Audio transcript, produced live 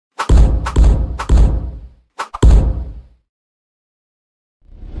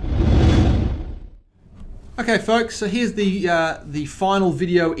Okay folks, so here's the final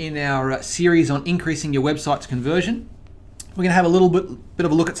video in our series on increasing your website's conversion. We're going to have a little bit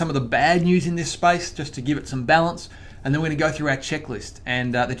of a look at some of the bad news in this space just to give it some balance, and then we're going to go through our checklist.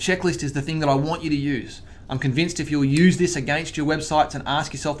 And the checklist is the thing that I want you to use. I'm convinced if you'll use this against your websites and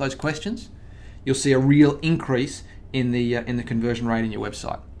ask yourself those questions, you'll see a real increase in the conversion rate in your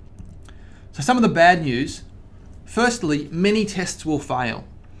website. So some of the bad news, firstly, many tests will fail.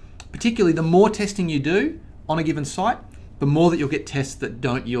 Particularly the more testing you do on a given site, the more that you'll get tests that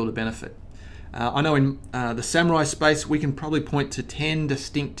don't yield a benefit. I know in the Samurai space, we can probably point to 10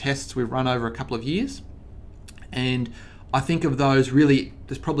 distinct tests we've run over a couple of years. And I think of those really,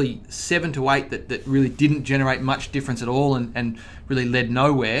 there's probably 7 to 8 that really didn't generate much difference at all and really led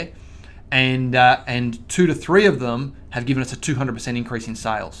nowhere. And 2 to 3 of them have given us a 200% increase in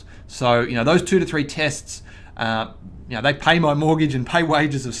sales. So, those 2 to 3 tests, they pay my mortgage and pay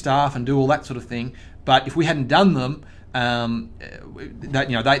wages of staff and do all that sort of thing. But if we hadn't done them, we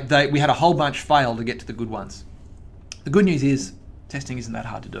had a whole bunch fail to get to the good ones. The good news is testing isn't that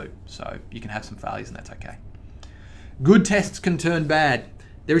hard to do, so you can have some failures and that's okay. Good tests can turn bad.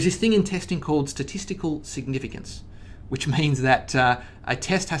 There is this thing in testing called statistical significance, which means that a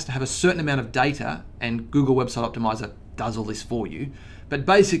test has to have a certain amount of data, and Google Website Optimizer does all this for you. But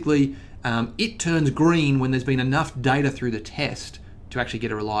basically, it turns green when there's been enough data through the test to actually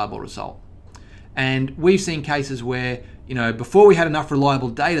get a reliable result. And we've seen cases where, before we had enough reliable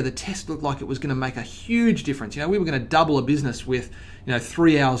data, the test looked like it was going to make a huge difference. We were going to double a business with,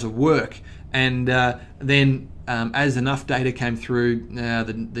 3 hours of work. And then as enough data came through,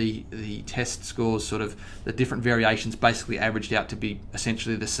 the test scores, sort of the different variations basically averaged out to be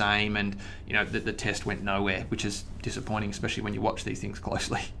essentially the same. And, the test went nowhere, which is disappointing, especially when you watch these things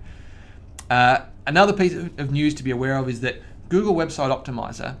closely. Another piece of news to be aware of is that Google Website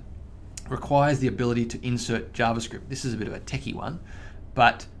Optimizer requires the ability to insert JavaScript. This is a bit of a techie one,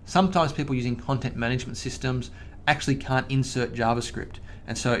 but sometimes people using content management systems actually can't insert JavaScript.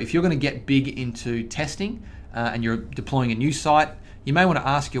 And so if you're going to get big into testing and you're deploying a new site, you may want to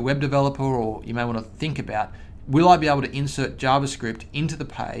ask your web developer, or you may want to think about, will I be able to insert JavaScript into the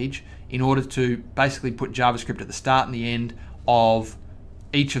page in order to basically put JavaScript at the start and the end of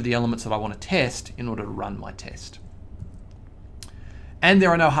each of the elements that I want to test in order to run my test. And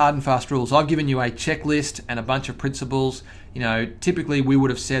there are no hard and fast rules. I've given you a checklist and a bunch of principles. Typically we would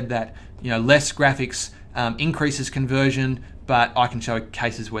have said that less graphics increases conversion, but I can show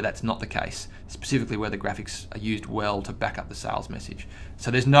cases where that's not the case, specifically where the graphics are used well to back up the sales message. So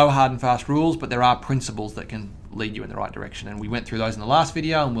there's no hard and fast rules, but there are principles that can lead you in the right direction. And we went through those in the last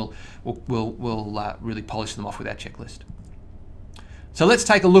video, and we'll really polish them off with our checklist. So let's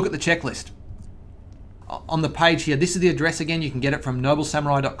take a look at the checklist. On the page here, this is the address again. You can get it from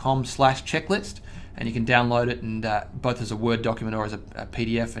noblesamurai.com/checklist, and you can download it, and both as a Word document or as a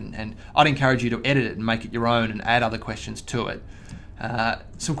PDF. And I'd encourage you to edit it and make it your own and add other questions to it.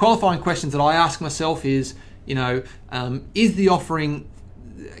 Some qualifying questions that I ask myself is, is the offering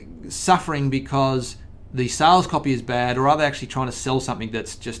suffering because the sales copy is bad, or are they actually trying to sell something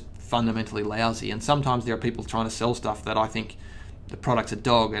that's just fundamentally lousy? And sometimes there are people trying to sell stuff that I think the product's a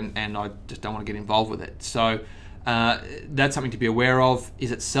dog, and I just don't want to get involved with it. So that's something to be aware of.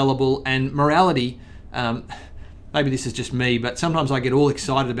 Is it sellable? And morality, maybe this is just me, but sometimes I get all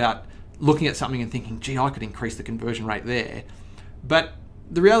excited about looking at something and thinking, gee, I could increase the conversion rate there. But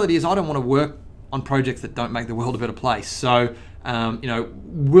the reality is I don't want to work on projects that don't make the world a better place. So,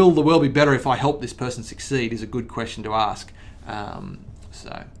 will the world be better if I help this person succeed is a good question to ask.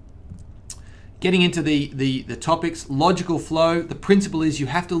 Getting into the topics, logical flow, the principle is you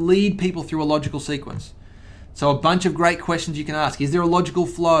have to lead people through a logical sequence. So a bunch of great questions you can ask. Is there a logical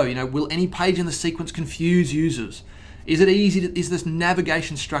flow? Will any page in the sequence confuse users? Is it easy? Is this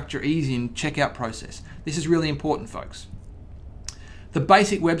navigation structure easy in checkout process? This is really important, folks. The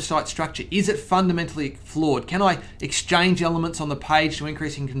basic website structure, is it fundamentally flawed? Can I exchange elements on the page to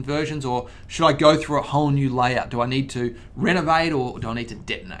increase in conversions, or should I go through a whole new layout? Do I need to renovate, or do I need to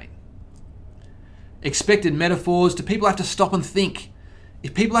detonate? Expected metaphors, do people have to stop and think?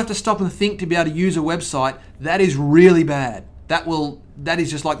 If people have to stop and think to be able to use a website, that is really bad. That is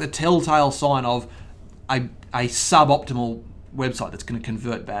just like the telltale sign of a suboptimal website that's going to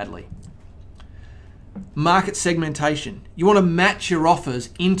convert badly. Market segmentation. You want to match your offers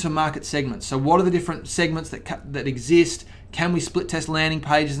into market segments. So what are the different segments that exist? Can we split test landing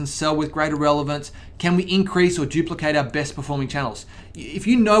pages and sell with greater relevance? Can we increase or duplicate our best performing channels? If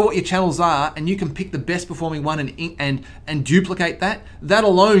you know what your channels are and you can pick the best performing one and duplicate that, that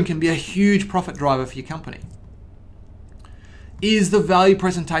alone can be a huge profit driver for your company. Is the value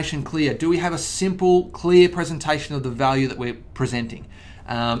presentation clear? Do we have a simple, clear presentation of the value that we're presenting?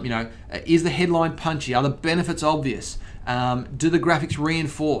 Is the headline punchy? Are the benefits obvious? Do the graphics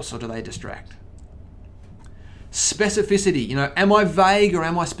reinforce or do they distract? Specificity, am I vague or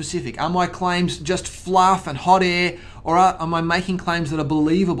am I specific? Are my claims just fluff and hot air, or am I making claims that are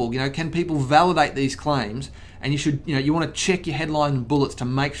believable? Can people validate these claims? And you want to check your headline and bullets to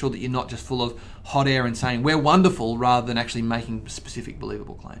make sure that you're not just full of hot air and saying we're wonderful rather than actually making specific,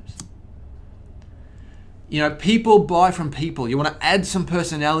 believable claims. People buy from people. You want to add some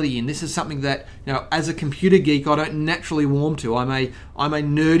personality in. This is something that, as a computer geek, I don't naturally warm to. I'm a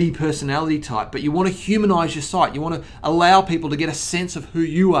nerdy personality type, but you want to humanize your site. You want to allow people to get a sense of who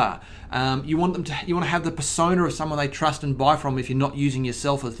you are. You want to have the persona of someone they trust and buy from if you're not using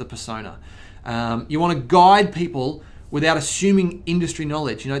yourself as the persona. You want to guide people without assuming industry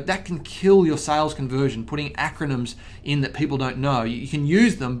knowledge. That can kill your sales conversion, putting acronyms in that people don't know. You can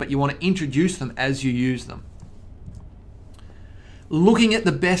use them, but you want to introduce them as you use them. Looking at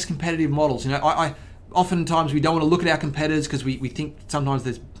the best competitive models. I oftentimes we don't want to look at our competitors because we think sometimes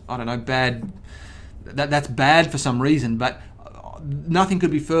there's, that's bad for some reason, but nothing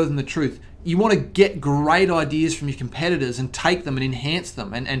could be further than the truth. You want to get great ideas from your competitors and take them and enhance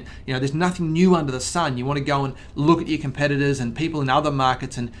them. And there's nothing new under the sun. You want to go and look at your competitors and people in other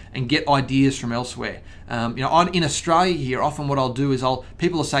markets and get ideas from elsewhere. In Australia here, often what I'll do is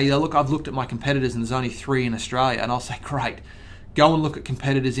people will say, look, I've looked at my competitors and there's only 3 in Australia. And I'll say, great, go and look at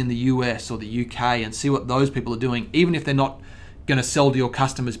competitors in the US or the UK and see what those people are doing. Even if they're not going to sell to your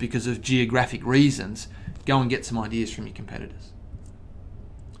customers because of geographic reasons, go and get some ideas from your competitors.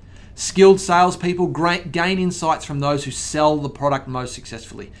 Skilled salespeople gain insights from those who sell the product most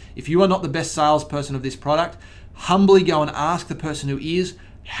successfully. If you are not the best salesperson of this product, humbly go and ask the person who is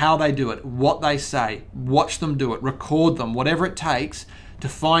how they do it, what they say, watch them do it, record them, whatever it takes to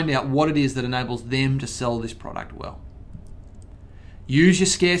find out what it is that enables them to sell this product well. Use your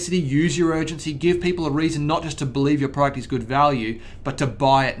scarcity, use your urgency, give people a reason not just to believe your product is good value, but to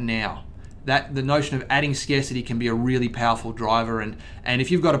buy it now. The notion of adding scarcity can be a really powerful driver, and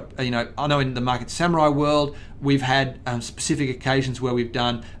if you've got I know in the Market Samurai world we've had specific occasions where we've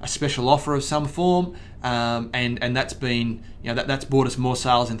done a special offer of some form, and that's been that's brought us more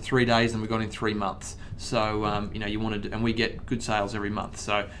sales in 3 days than we got in 3 months. So you want to, and we get good sales every month.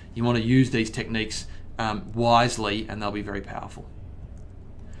 So you want to use these techniques wisely, and they'll be very powerful.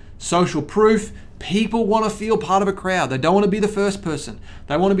 Social proof. People want to feel part of a crowd. They don't want to be the first person.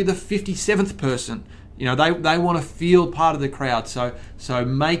 They want to be the 57th person. They want to feel part of the crowd. So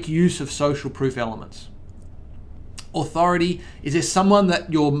make use of social proof elements. Authority. Is there someone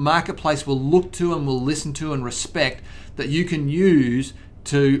that your marketplace will look to and will listen to and respect that you can use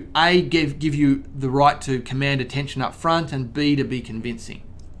to A, give you the right to command attention up front, and B, to be convincing?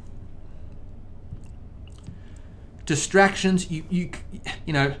 Distractions.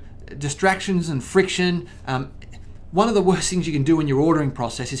 Distractions and friction. One of the worst things you can do in your ordering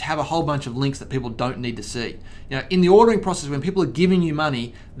process is have a whole bunch of links that people don't need to see. In the ordering process, when people are giving you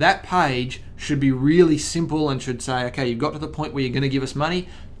money, that page should be really simple and should say, okay, you've got to the point where you're going to give us money.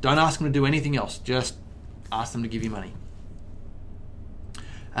 Don't ask them to do anything else. Just ask them to give you money.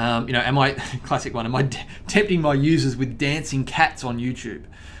 Classic one, am I tempting my users with dancing cats on YouTube?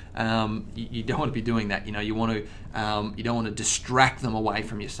 You don't want to be doing that. You don't want to distract them away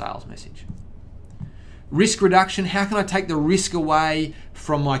from your sales message. Risk reduction. How can I take the risk away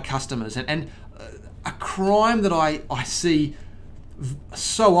from my customers? And a crime that I see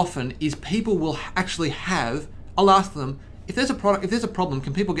so often is people will actually I'll ask them, if there's a problem,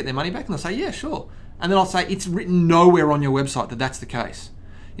 can people get their money back? And they'll say, yeah, sure. And then I'll say, it's written nowhere on your website that that's the case.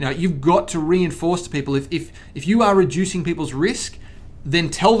 You've got to reinforce to people, if you are reducing people's risk, then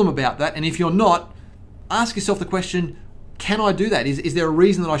tell them about that. And if you're not, ask yourself the question, can I do that? Is there a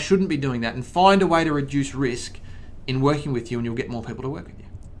reason that I shouldn't be doing that? And find a way to reduce risk in working with you, and you'll get more people to work with you.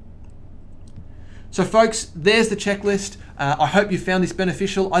 So folks, there's the checklist. I hope you found this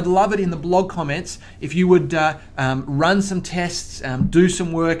beneficial. I'd love it in the blog comments if you would run some tests, do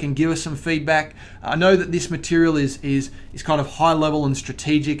some work, and give us some feedback. I know that this material is kind of high level and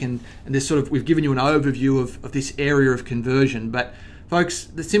strategic, and this we've given you an overview of this area of conversion. But folks,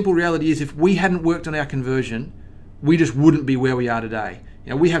 the simple reality is if we hadn't worked on our conversion, we just wouldn't be where we are today.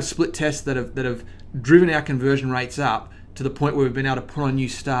 We have split tests that have driven our conversion rates up to the point where we've been able to put on new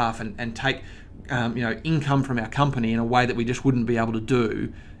staff and take income from our company in a way that we just wouldn't be able to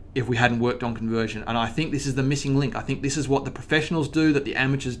do if we hadn't worked on conversion. And I think this is the missing link. I think this is what the professionals do that the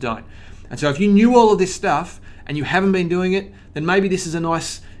amateurs don't. And so if you knew all of this stuff and you haven't been doing it, then maybe this is a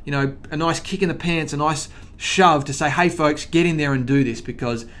nice kick in the pants, a nice shove to say, hey folks, get in there and do this,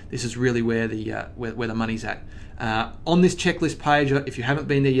 because this is really where the money's at. On this checklist page, if you haven't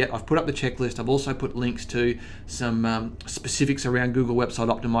been there yet, I've put up the checklist. I've also put links to some specifics around Google Website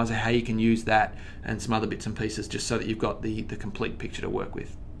Optimizer, how you can use that, and some other bits and pieces, just so that you've got the complete picture to work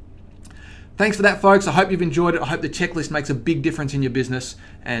with. Thanks for that, folks. I hope you've enjoyed it. I hope the checklist makes a big difference in your business,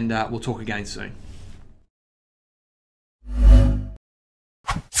 and we'll talk again soon.